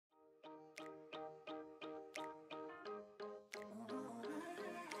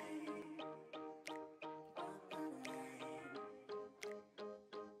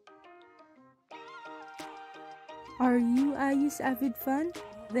Are you IU's AVID fan?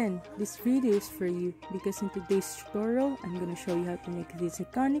 Then this video is for you because in today's tutorial, I'm gonna show you how to make these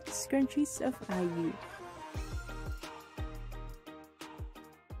iconic scrunchies of IU.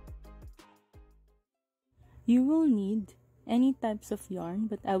 You will need any types of yarn,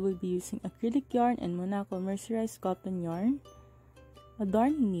 but I will be using acrylic yarn and Monaco mercerized cotton yarn, a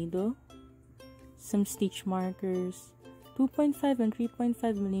darning needle, some stitch markers, 2.5 and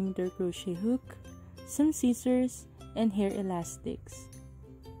 3.5mm crochet hook, some scissors, and hair elastics.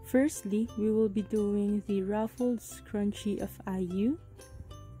 Firstly, we will be doing the ruffled scrunchie of IU.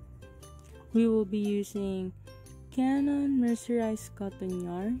 We will be using Canon mercerized cotton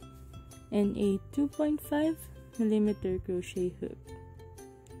yarn and a 2.5mm crochet hook.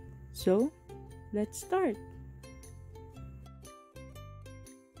 So, let's start!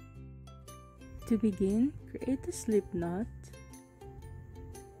 To begin, create a slip knot.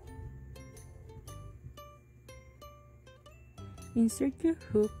 Insert your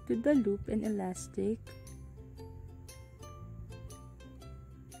hook to the loop and elastic.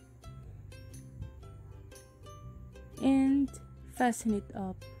 And fasten it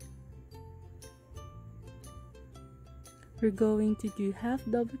up. We're going to do half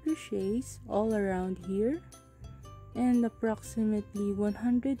double crochets all around here and approximately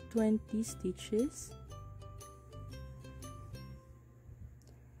 120 stitches.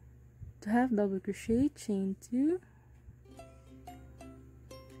 To half double crochet, chain 2,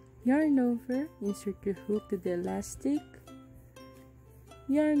 yarn over, insert your hook to the elastic,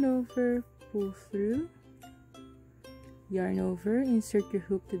 yarn over, pull through, yarn over, insert your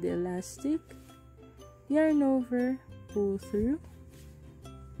hook to the elastic, yarn over, pull through,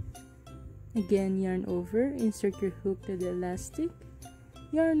 again yarn over, insert your hook to the elastic,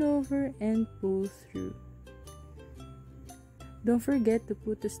 yarn over, and pull through. Don't forget to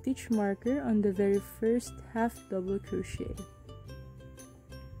put a stitch marker on the very first half double crochet.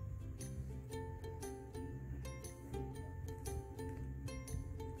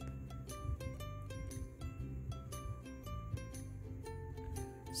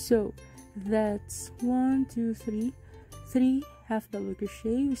 So that's 1, 2, 3 half double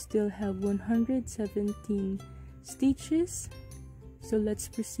crochet. We still have 117 stitches, so let's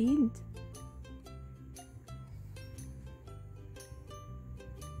proceed.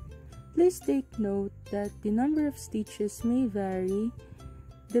 Please take note that the number of stitches may vary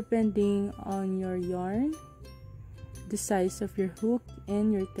depending on your yarn, the size of your hook,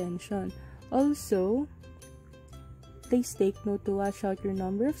 and your tension. Also, please take note to watch out your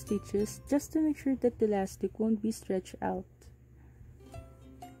number of stitches just to make sure that the elastic won't be stretched out.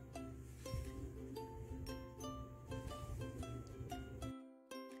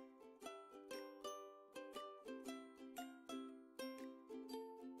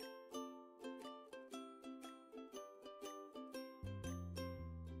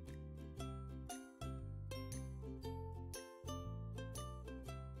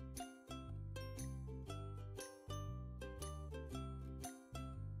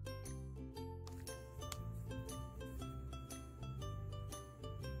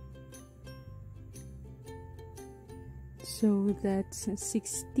 So that's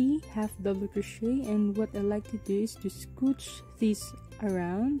 60 half double crochet, and what I like to do is to scooch this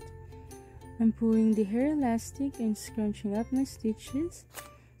around. I'm pulling the hair elastic and scrunching up my stitches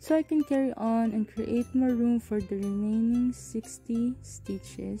so I can carry on and create more room for the remaining 60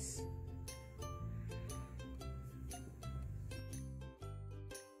 stitches.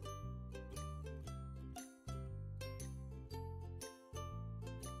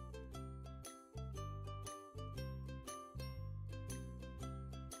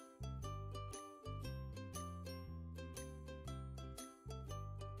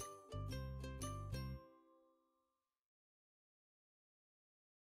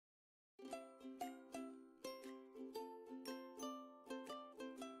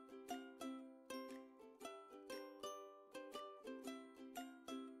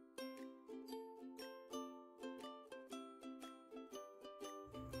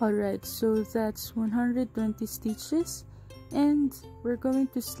 Alright, so that's 120 stitches, and we're going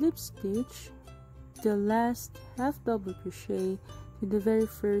to slip stitch the last half double crochet to the very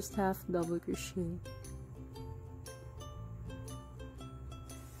first half double crochet.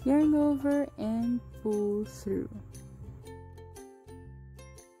 Yarn over and pull through.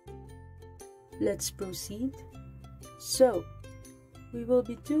 Let's proceed. So, we will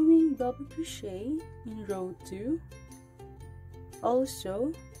be doing double crochet in row 2.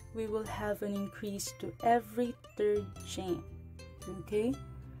 Also, we will have an increase to every third chain. Okay,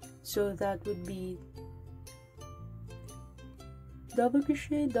 so that would be double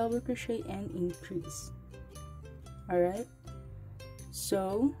crochet, and increase. Alright,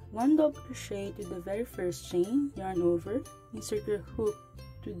 so 1 double crochet to the very first chain, yarn over, insert your hook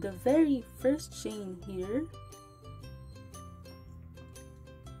to the very first chain here,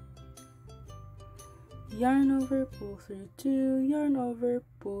 yarn over, pull through 2, yarn over,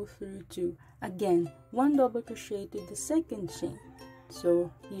 pull through 2. Again, 1 double crochet to the second chain. So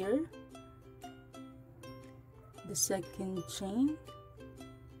here, the second chain,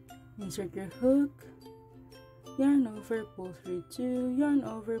 insert your hook, yarn over, pull through 2, yarn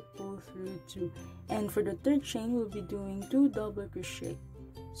over, pull through 2. And for the third chain, we'll be doing 2 double crochet.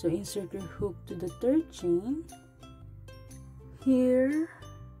 So insert your hook to the third chain here.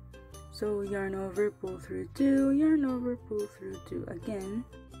 So yarn over, pull through 2, yarn over, pull through 2. Again,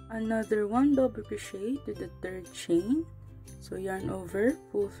 another 1 double crochet to the third chain. So yarn over,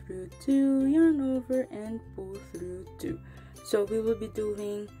 pull through 2, yarn over, and pull through 2. So we will be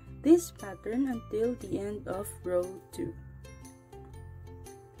doing this pattern until the end of row 2.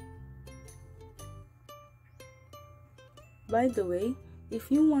 By the way,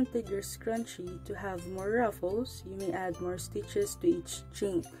 if you wanted your scrunchie to have more ruffles, you may add more stitches to each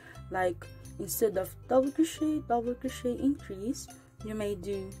chain. Like, instead of double crochet, increase, you may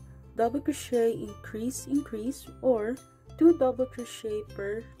do double crochet, increase, increase, or 2 double crochet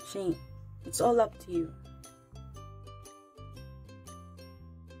per chain. It's all up to you.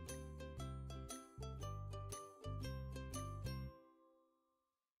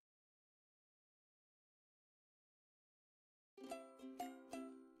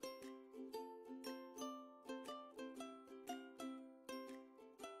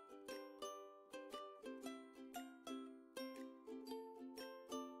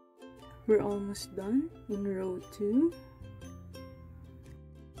 We're almost done in row 2.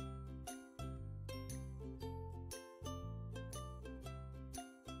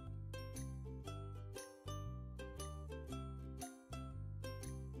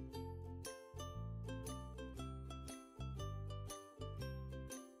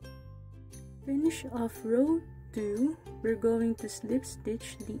 Finish off row 2, we're going to slip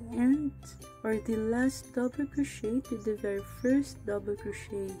stitch the end or the last double crochet to the very first double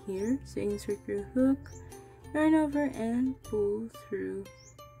crochet here. So insert your hook, yarn over, and pull through.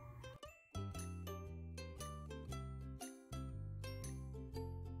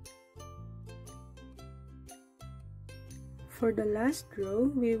 For the last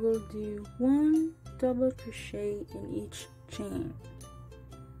row, we will do 1 double crochet in each chain.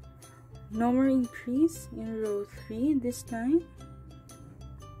 No more increase in row 3 this time.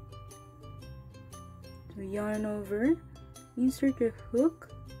 So yarn over, insert your hook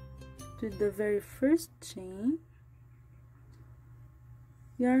to the very first chain,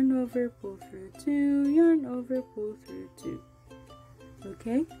 yarn over, pull through 2, yarn over, pull through 2.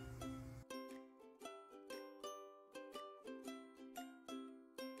 Okay?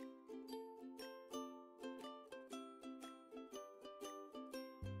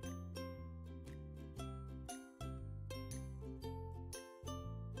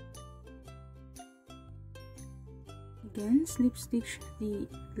 Again, slip stitch the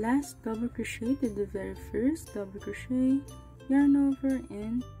last double crochet to the very first double crochet, yarn over,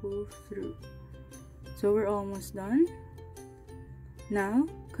 and pull through. So we're almost done. Now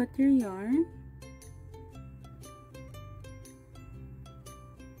cut your yarn,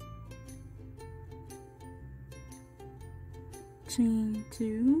 chain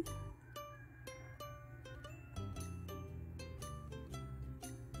 2,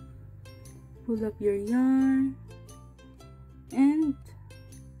 pull up your yarn and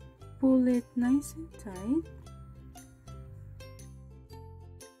pull it nice and tight.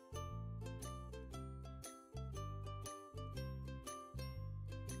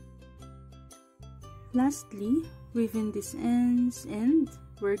 Lastly, weave in these ends and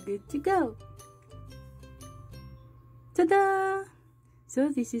we're good to go. Ta-da! So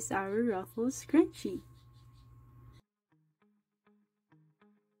this is our ruffle scrunchie.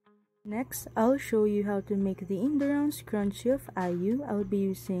 Next, I'll show you how to make the in-the-round scrunchie of IU. I'll be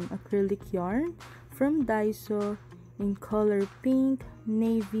using acrylic yarn from Daiso in color pink,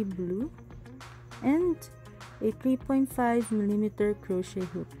 navy blue, and a 3.5mm crochet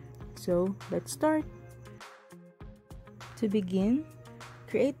hook. So let's start. To begin,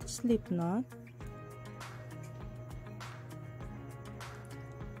 create a slip knot.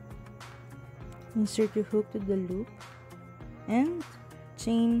 Insert your hook to the loop and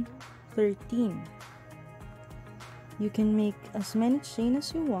chain 13. You can make as many chains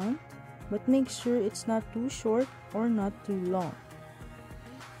as you want, but make sure it's not too short or not too long.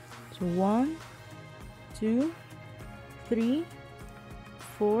 So 1, 2, 3,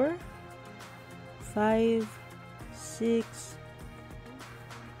 4, 5, 6,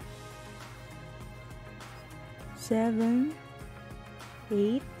 7,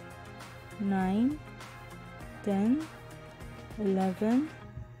 8, 9, 10, 11,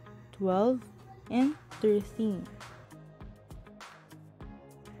 12, and 13.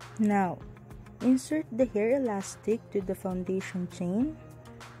 Now, insert the hair elastic to the foundation chain.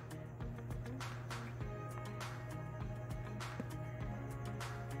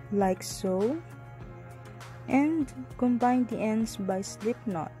 Like so, and combine the ends by slip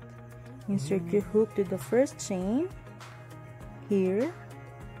knot. Insert your hook to the first chain here,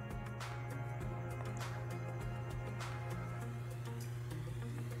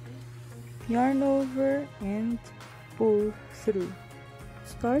 yarn over and pull through.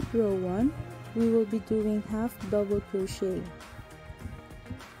 Start row 1. We will be doing half double crochet.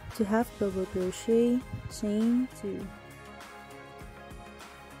 To half double crochet, chain 2.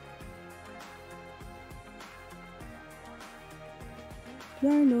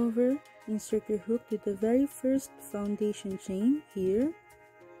 Yarn over, insert your hook to the very first foundation chain here,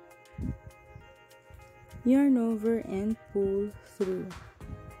 yarn over and pull through.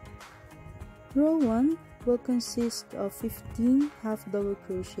 Row 1 will consist of 15 half double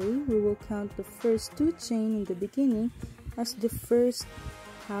crochet. We will count the first 2 chain in the beginning as the first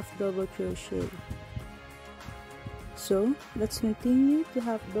half double crochet. So let's continue to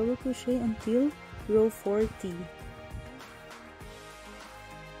half double crochet until row 40.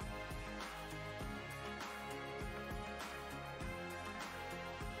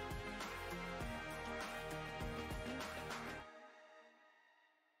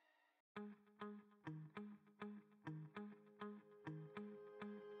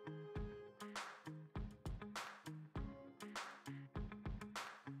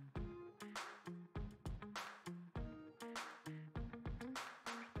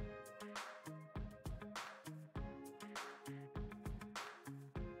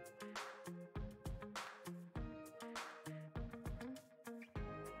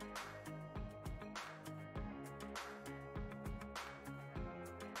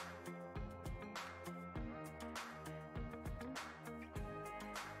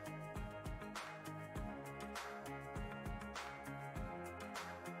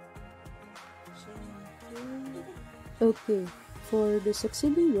 Okay, for the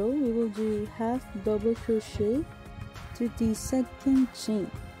succeeding row, we will do half double crochet to the second chain,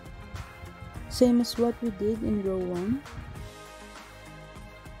 same as what we did in row 1.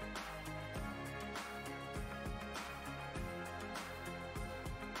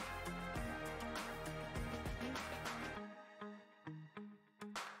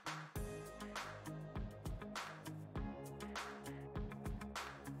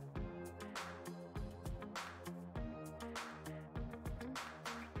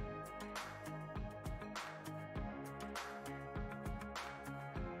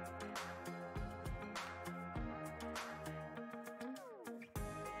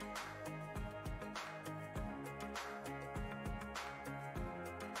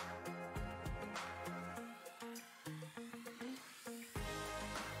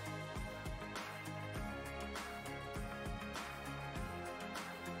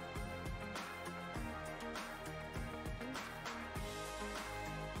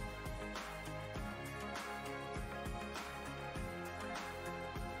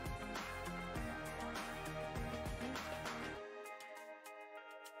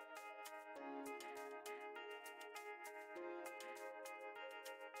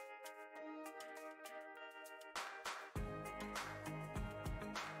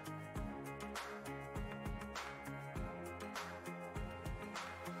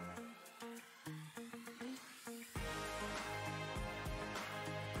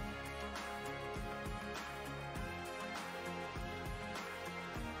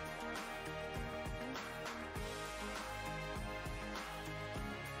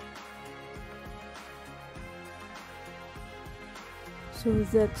 So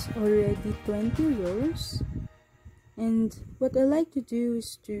that's already 20 rows, and what I like to do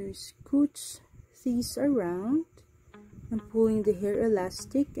is to scooch these around. I'm pulling the hair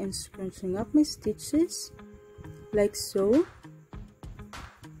elastic and scrunching up my stitches like so,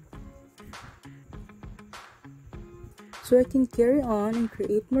 so I can carry on and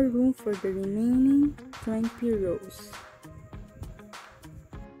create more room for the remaining 20 rows.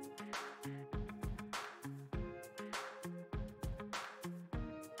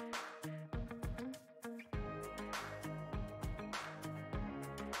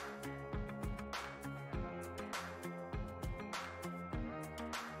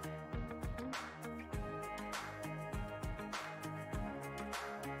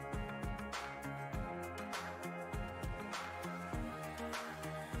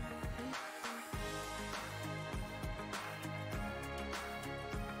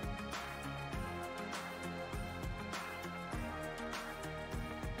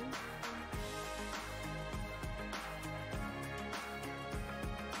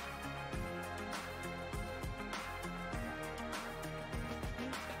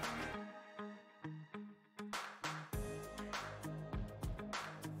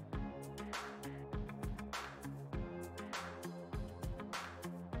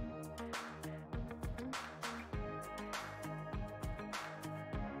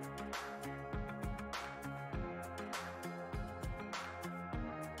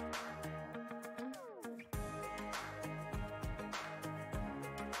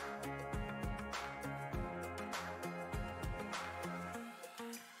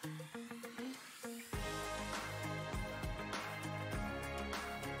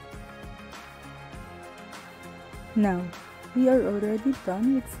 Now, we are already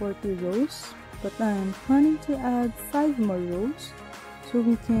done with 40 rows, but I am planning to add 5 more rows so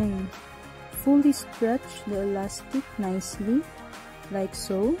we can fully stretch the elastic nicely, like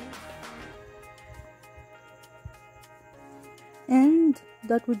so. And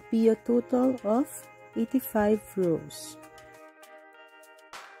that would be a total of 85 rows.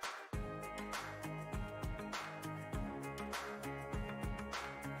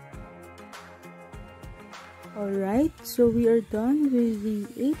 Alright, so we are done with the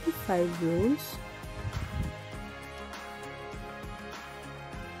 85 rows.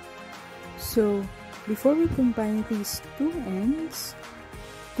 So, before we combine these two ends,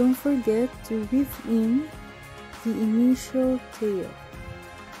 don't forget to weave in the initial tail.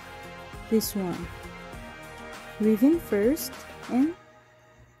 This one. Weave in first and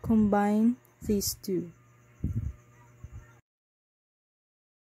combine these two.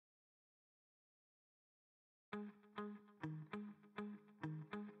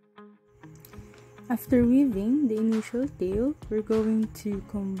 After weaving the initial tail, we're going to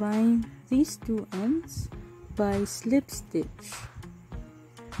combine these two ends by slip stitch.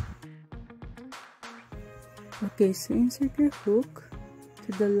 Okay, so insert your hook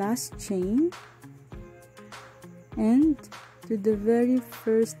to the last chain and to the very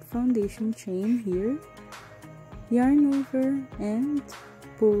first foundation chain here, yarn over and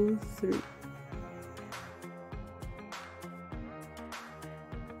pull through.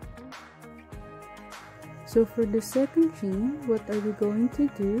 So for the second chain, what are we going to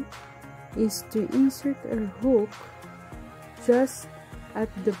do is to insert our hook just at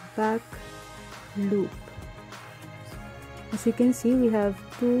the back loop. As you can see, we have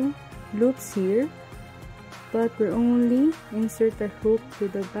 2 loops here, but we're only insert our hook to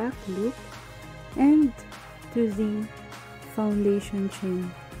the back loop and to the foundation chain.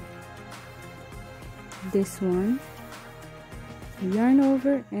 This one, yarn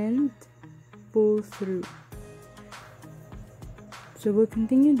over and pull through. So we'll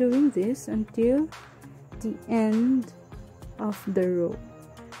continue doing this until the end of the row.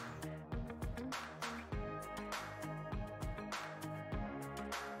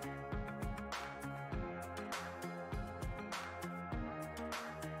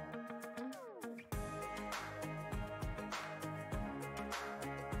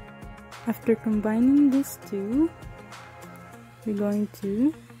 After combining these two, we're going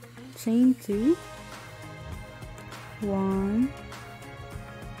to chain 2, 1,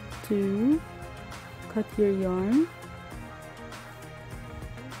 2, cut your yarn,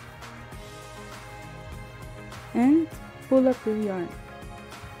 and pull up your yarn.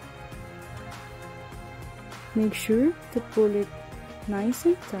 Make sure to pull it nice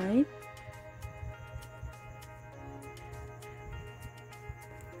and tight.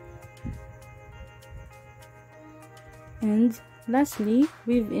 And lastly,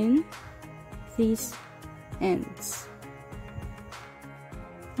 weave in these ends.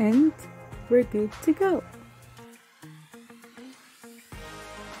 And we're good to go.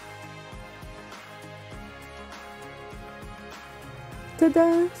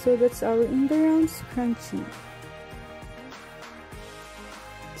 Ta-da! So that's our in-the-round scrunchie.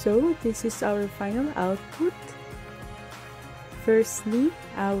 So this is our final output. Firstly,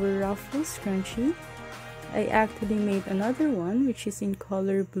 our ruffle scrunchie. I actually made another one which is in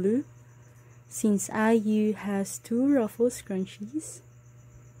color blue, since IU has 2 ruffle scrunchies.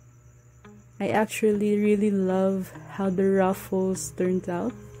 I actually really love how the ruffles turned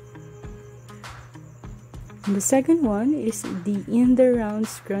out. And the second one is the in the round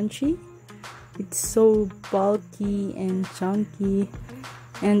scrunchie. It's so bulky and chunky,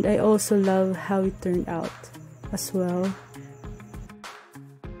 and I also love how it turned out as well.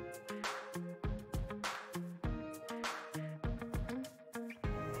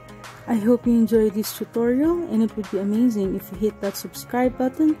 I hope you enjoyed this tutorial, and it would be amazing if you hit that subscribe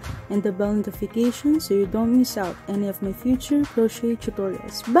button and the bell notification so you don't miss out any of my future crochet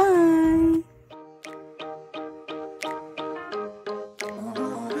tutorials. Bye!